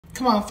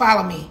Come on,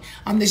 follow me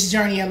on this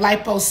journey of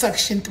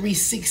liposuction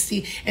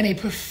 360 and a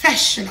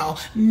professional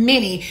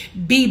mini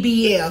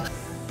BBL.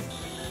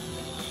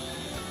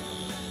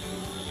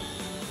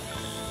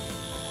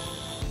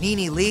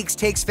 NeNe Leakes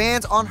takes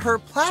fans on her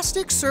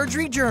plastic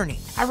surgery journey.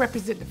 I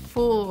represent the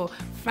full,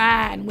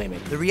 fine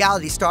women. The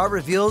reality star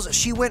reveals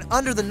she went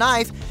under the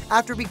knife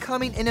after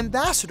becoming an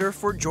ambassador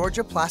for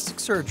Georgia Plastic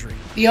Surgery.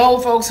 The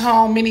old folks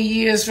home many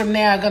years from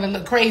now are gonna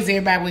look crazy,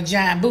 everybody with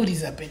giant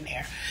booties up in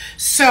there.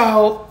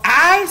 So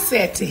I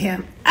said to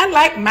him, I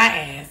like my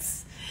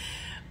ass.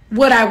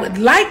 What I would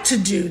like to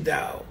do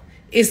though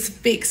is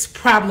fix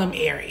problem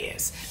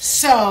areas.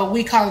 So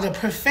we call it a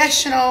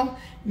professional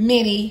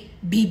mini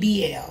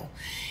BBL.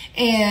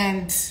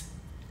 And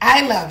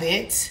I love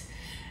it.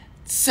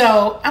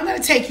 So I'm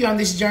going to take you on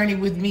this journey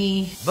with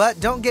me. But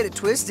don't get it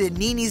twisted,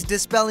 NeNe's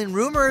dispelling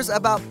rumors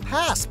about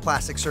past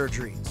plastic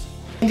surgeries.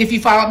 And if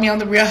you followed me on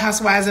The Real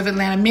Housewives of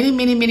Atlanta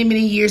many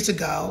years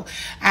ago,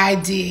 I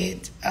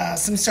did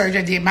some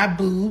surgery. I did my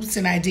boobs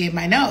and I did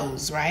my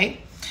nose,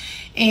 right?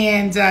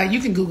 And you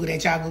can Google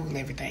that. Y'all Google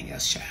everything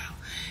else, child.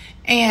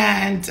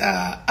 And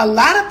a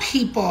lot of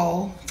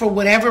people, for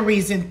whatever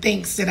reason,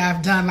 thinks that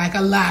I've done like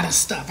a lot of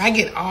stuff. I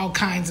get all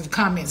kinds of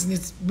comments, and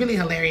it's really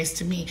hilarious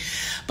to me.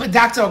 But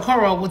Dr.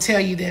 Okoro will tell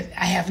you that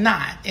I have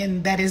not,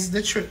 and that is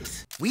the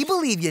truth. We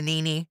believe you,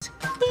 NeNe.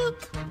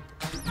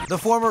 The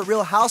former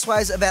Real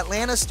Housewives of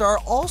Atlanta star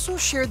also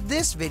shared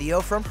this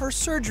video from her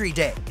surgery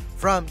day.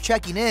 From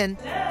checking in,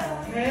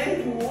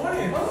 Hey, good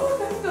morning. Oh,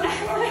 that's so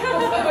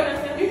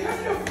cool. You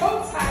have your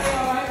bow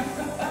tie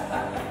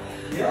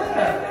on.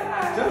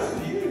 Yeah,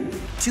 just you.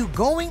 to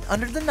going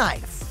under the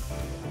knife.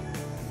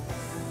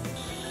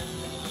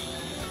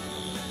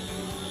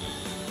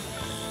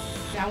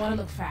 I want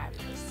to look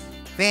fabulous.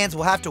 Fans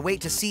will have to wait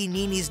to see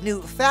NeNe's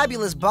new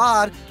fabulous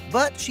bod,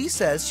 but she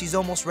says she's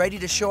almost ready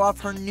to show off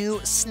her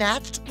new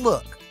snatched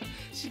look.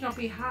 She's gonna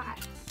be hot.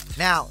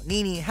 Now,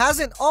 NeNe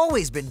hasn't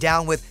always been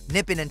down with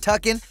nipping and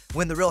tucking.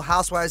 When The Real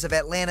Housewives of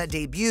Atlanta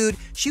debuted,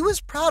 she was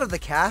proud of the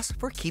cast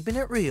for keeping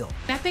it real.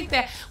 I think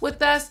that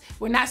with us,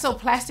 we're not so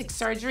plastic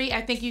surgery.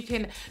 I think you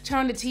can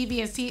turn on the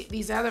TV and see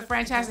these other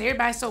franchises.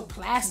 Everybody's so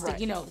plastic,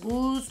 you know,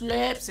 boobs,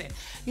 lips, and,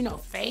 you know,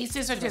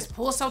 faces are just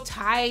pulled so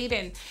tight.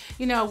 And,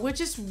 you know, we're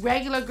just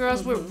regular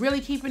girls. We're really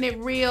keeping it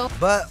real.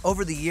 But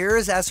over the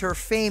years, as her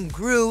fame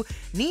grew,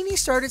 NeNe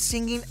started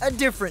singing a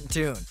different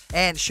tune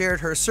and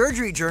shared her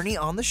surgery journey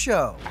on the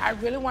show. I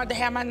really wanted to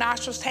have my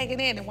nostrils taken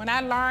in, and when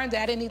I learned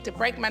that I didn't need to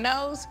break my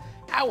nose,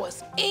 I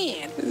was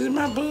in. Did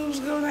my boobs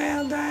go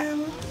down,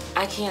 Diana?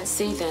 I can't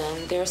see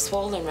them. They're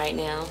swollen right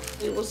now.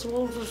 It was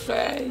swollen for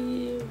 5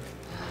 years.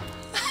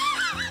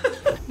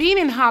 Being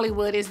in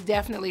Hollywood is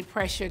definitely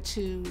pressure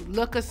to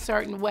look a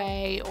certain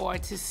way or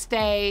to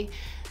stay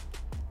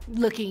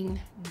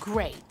looking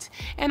great.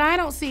 And I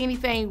don't see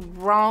anything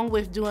wrong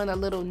with doing a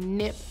little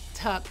nip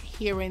tuck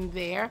here and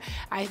there.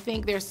 I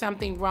think there's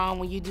something wrong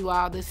when you do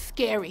all the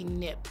scary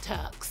nip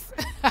tucks.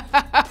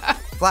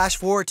 Flash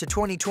forward to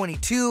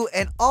 2022,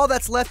 and all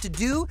that's left to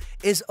do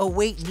is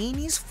await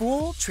NeNe's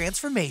full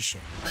transformation.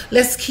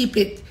 Let's keep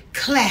it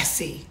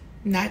classy,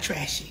 not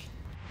trashy.